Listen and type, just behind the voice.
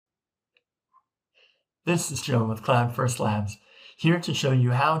This is Joe with Cloud First Labs, here to show you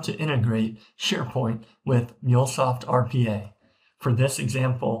how to integrate SharePoint with MuleSoft RPA. For this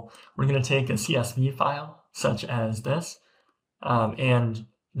example, we're going to take a CSV file, such as this, and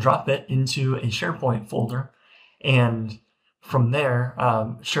drop it into a SharePoint folder. And from there,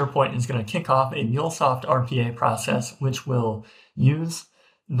 SharePoint is going to kick off a MuleSoft RPA process, which will use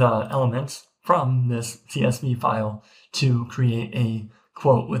the elements from this CSV file to create a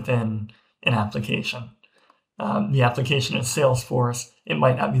quote within an application. The application is Salesforce. It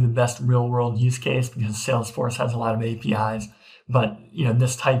might not be the best real-world use case because Salesforce has a lot of APIs, but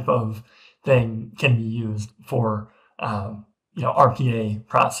this type of thing can be used for RPA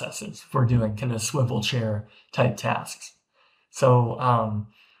processes for doing kind of swivel chair type tasks. So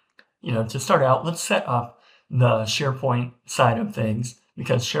to start out, let's set up the SharePoint side of things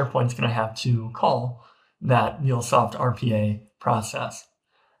because SharePoint's going to have to call that MuleSoft RPA process.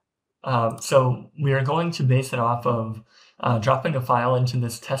 So we are going to base it off of dropping a file into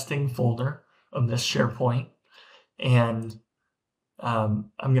this testing folder of this SharePoint. And I'm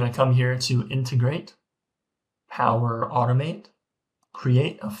going to come here to Integrate, Power Automate,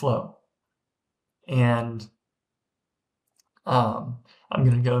 Create a Flow. And I'm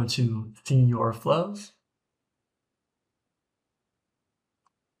going to go to See Your Flows.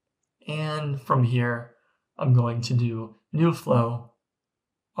 And from here, I'm going to do New Flow,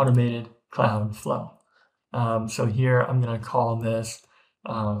 Automated Cloud Flow. So here I'm going to call this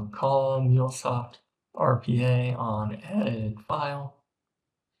call MuleSoft RPA on edited file.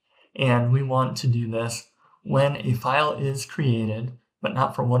 And we want to do this when a file is created, but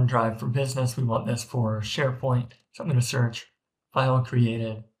not for OneDrive for Business. We want this for SharePoint. So I'm going to search file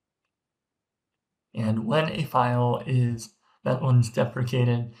created. And when a file is, that one's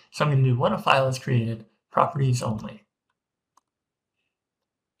deprecated. So I'm going to do when a file is created, properties only.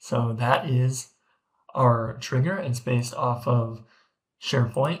 So that is our trigger. It's based off of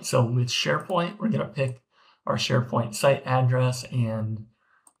SharePoint. So with SharePoint, we're going to pick our SharePoint site address and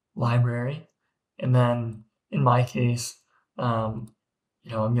library. And then in my case, I'm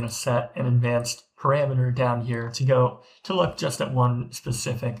going to set an advanced parameter down here to look just at one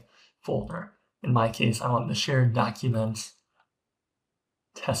specific folder. In my case, I want the shared documents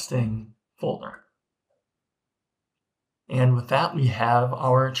testing folder. And with that, we have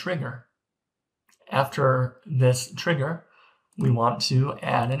our trigger. After this trigger, we want to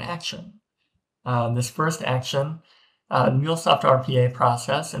add an action. This first action, the MuleSoft RPA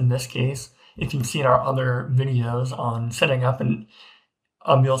process, in this case, if you've seen our other videos on setting up a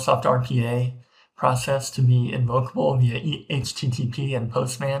MuleSoft RPA process to be invocable via HTTP and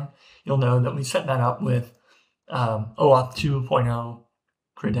Postman, you'll know that we set that up with OAuth 2.0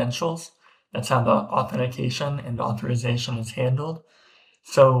 credentials. That's how the authentication and authorization is handled.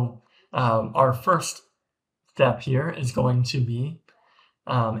 So our first step here is going to be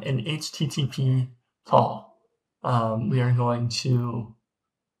an HTTP call. We are going to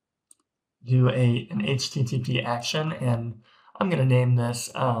do an HTTP action, and I'm going to name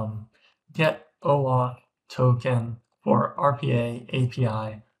this get OAuth token for RPA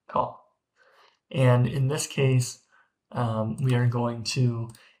API call. And in this case, we are going to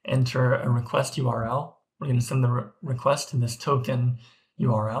enter a request URL. We're going to send the request to this token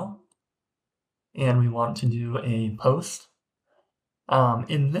URL. And we want to do a post.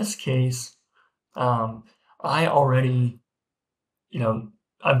 In this case, I already,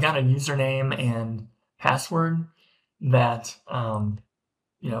 I've got a username and password that,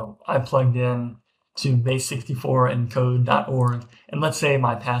 I plugged in to base64encode.org. And let's say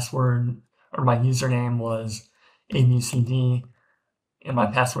my password or my username was ABCD and my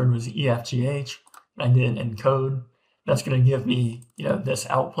password was EFGH. I did encode. That's going to give me, this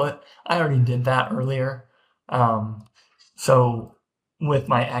output. I already did that earlier. So with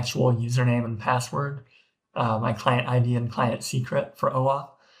my actual username and password, my client ID and client secret for OAuth.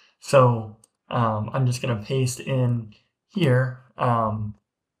 So I'm just going to paste in here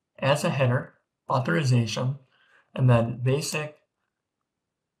as a header, authorization, and then basic,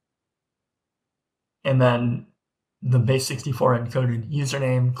 and then the base64 encoded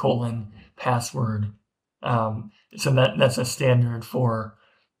username, password. So that's a standard for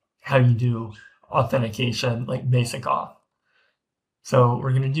how you do authentication, like basic auth. So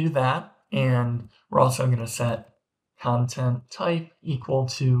we're going to do that, and we're also going to set content type equal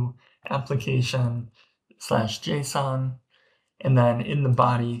to application/JSON, and then in the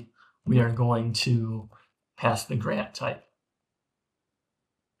body, we are going to pass the grant type.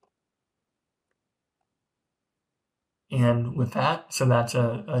 And with that, so that's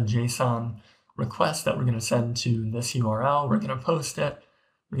a JSON request that we're going to send to this URL. We're going to post it.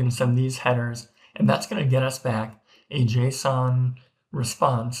 We're going to send these headers. And that's going to get us back a JSON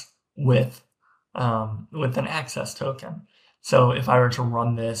response with an access token. So if I were to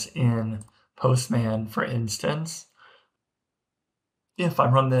run this in Postman, for instance, if I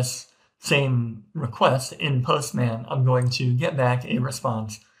run this same request in Postman, I'm going to get back a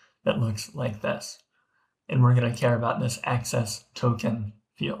response that looks like this. And we're going to care about this access token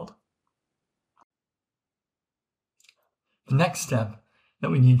field. The next step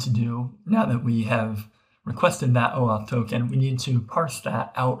that we need to do, now that we have requested that OAuth token, we need to parse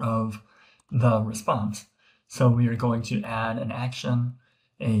that out of the response. So we are going to add an action,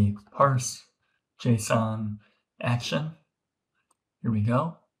 a parse JSON action. Here we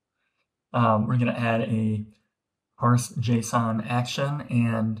go. We're going to add a parse JSON action,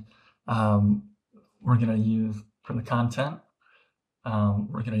 and we're going to use for the content,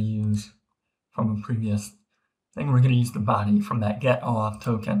 we're going to use from a previous thing, we're going to use the body from that get OAuth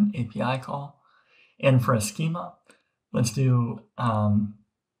token API call. And for a schema, let's do,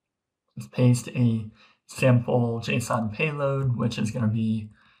 let's paste a sample JSON payload, which is going to be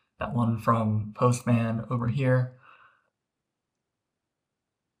that one from Postman over here.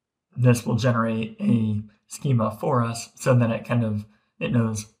 This will generate a schema for us so that it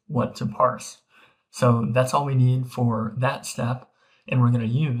knows what to parse. So that's all we need for that step. And we're going to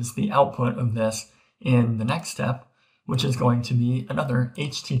use the output of this in the next step, which is going to be another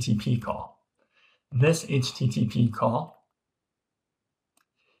HTTP call. This HTTP call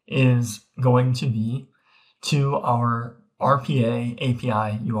is going to be to our RPA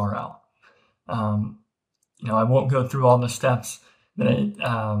API URL. I won't go through all the steps that it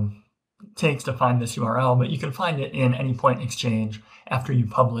takes to find this URL, but you can find it in Anypoint Exchange after you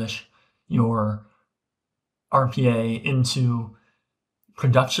publish your RPA into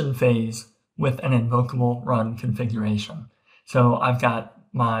production phase with an invocable run configuration. So I've got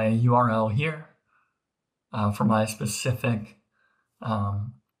my URL here for my specific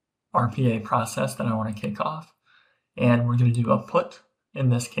RPA process that I want to kick off. And we're going to do a put in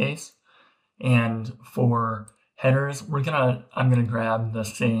this case. And for headers, I'm going to grab the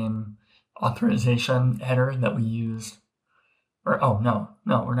same authorization header that we used. We're going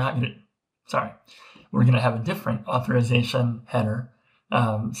to have a different authorization header.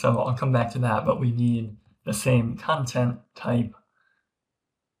 So I'll come back to that, but we need the same content type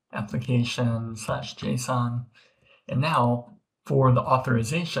application/JSON. And now for the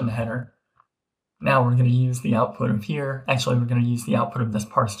authorization header, now we're going to use the output of here. Actually, we're going to use the output of this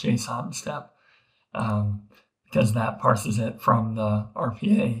parse JSON step because that parses it from the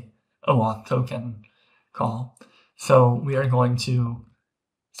RPA OAuth token call. So we are going to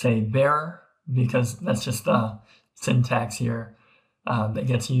say bearer because that's just the syntax here that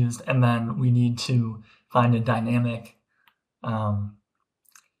gets used. And then we need to find a dynamic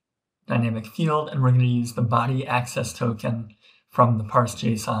field, and we're going to use the body access token from the parse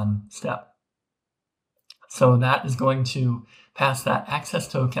JSON step. So that is going to pass that access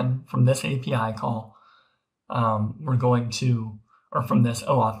token from this API call. From this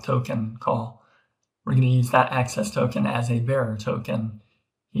OAuth token call, we're going to use that access token as a bearer token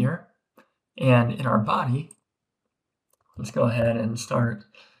here. And in our body, let's go ahead and start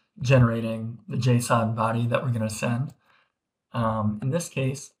generating the JSON body that we're going to send. In this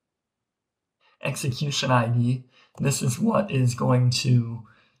case, execution ID, this is what is going to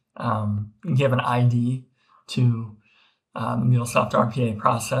give an ID to the MuleSoft RPA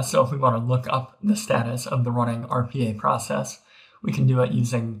process. So if we want to look up the status of the running RPA process, we can do it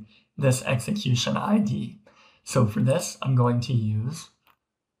using this execution ID. So for this, I'm going to use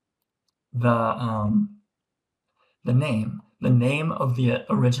the name of the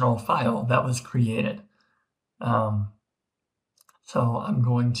original file that was created. So I'm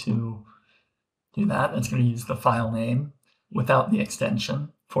going to do that. It's going to use the file name without the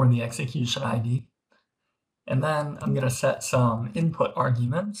extension for the execution ID. And then I'm going to set some input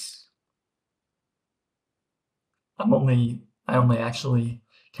arguments. I only actually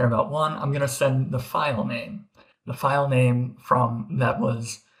care about one. I'm going to send the file name from that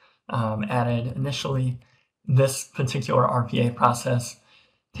was added initially. This particular RPA process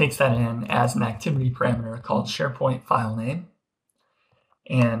takes that in as an activity parameter called Sharepoint file name.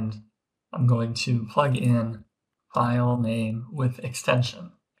 And I'm going to plug in file name with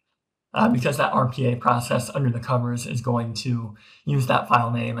extension. Because that RPA process under the covers is going to use that file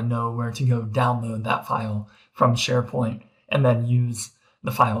name and know where to go download that file from SharePoint and then use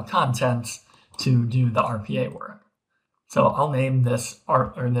the file contents to do the RPA work. So I'll name this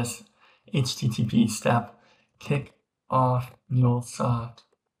this HTTP step kick off MuleSoft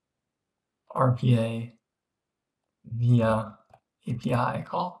RPA via API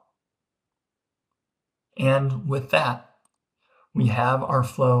call. And with that, we have our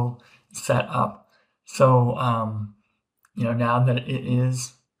flow set up. So, now that it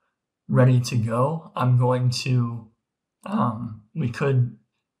is ready to go, I'm going to, we could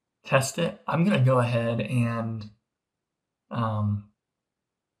test it. I'm going to go ahead and, I'll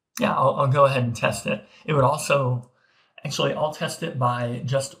go ahead and test it. It would also, actually, I'll test it by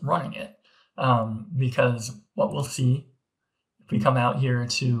just running it, because what we'll see, if we come out here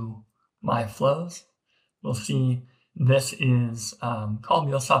to my flows, we'll see this is called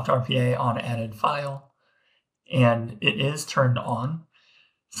MuleSoft RPA on added file, and it is turned on.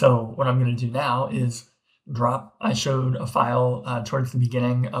 So what I'm going to do now is I showed a file towards the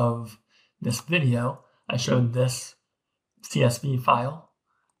beginning of this video. I showed this CSV file.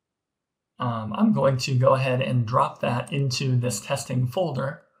 I'm going to go ahead and drop that into this testing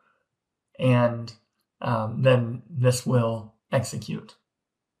folder, and then this will execute.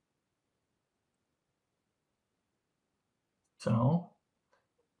 So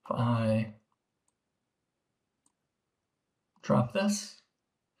if I drop this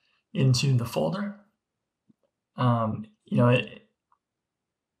into the folder,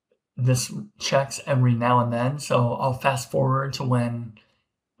 this checks every now and then. So I'll fast forward to when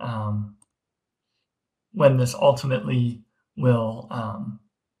this ultimately will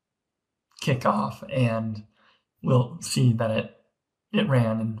kick off, and we'll see that it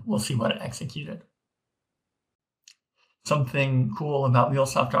ran, and we'll see what it executed. Something cool about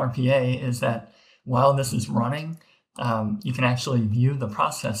MuleSoft RPA is that while this is running, you can actually view the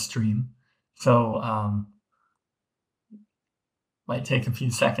process stream. So might take a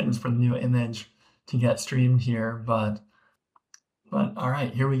few seconds for the new image to get streamed here, but all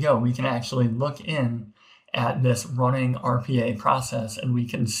right, here we go. We can actually look in at this running RPA process, and we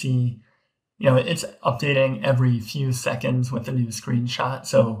can see, it's updating every few seconds with a new screenshot.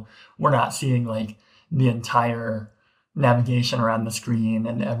 So we're not seeing like the entire navigation around the screen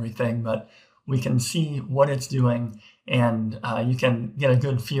and everything, but we can see what it's doing, and you can get a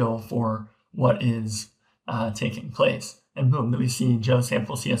good feel for what is taking place. And boom, we see Joe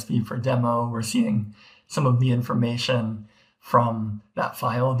sample CSV for demo. We're seeing some of the information from that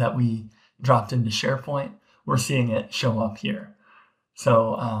file that we dropped into SharePoint. We're seeing it show up here.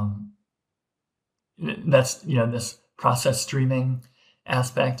 So that's, this process streaming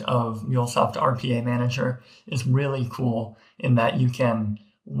aspect of MuleSoft RPA Manager is really cool in that you can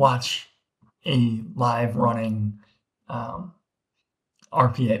watch a live running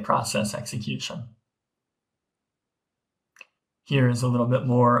RPA process execution. Here is a little bit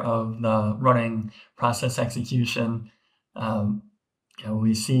more of the running process execution.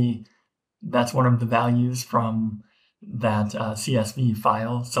 We see that's one of the values from that CSV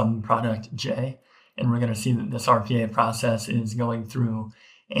file, some product J, and we're going to see that this RPA process is going through,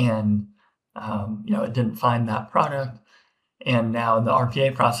 and it didn't find that product, and now the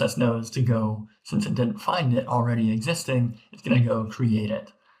RPA process knows to go, since it didn't find it already existing, it's going to go create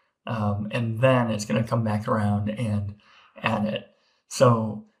it, and then it's going to come back around and add it.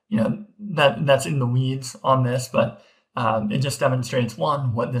 So that's in the weeds on this, but it just demonstrates,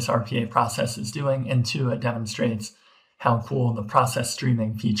 one, what this RPA process is doing, and two, it demonstrates how cool the process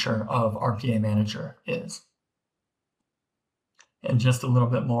streaming feature of RPA Manager is. And just a little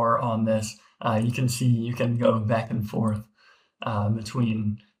bit more on this, you can see you can go back and forth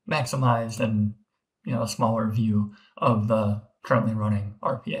between maximized and a smaller view of the currently running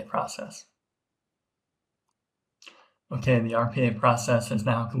RPA process. Okay, the RPA process is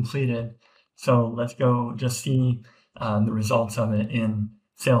now completed. So let's go just see the results of it in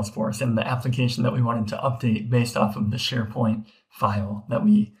Salesforce and the application that we wanted to update based off of the SharePoint file that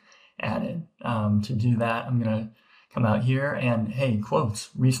we added. To do that, I'm going to come out here and, hey,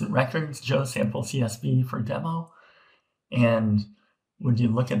 quotes, recent records, Joe sample CSV for demo. And when you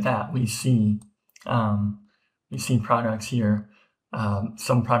look at that, we see products here.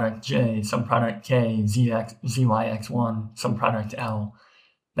 Some product J, some product K, ZYX1, some product L.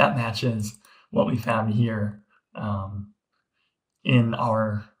 That matches what we found here in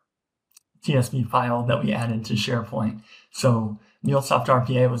our CSV file that we added to SharePoint. So MuleSoft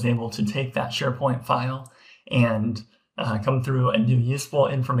RPA was able to take that SharePoint file and come through and do useful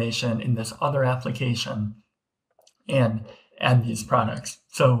information in this other application and add these products.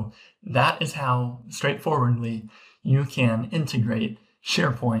 So that is how straightforwardly you can integrate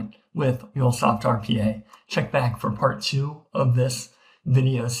SharePoint with MuleSoft RPA. Check back for part 2 of this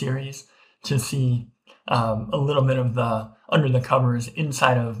video series to see a little bit of the under the covers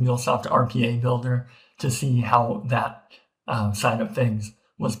inside of MuleSoft RPA Builder to see how that side of things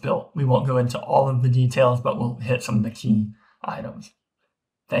was built. We won't go into all of the details, but we'll hit some of the key items.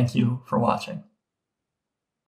 Thank you for watching.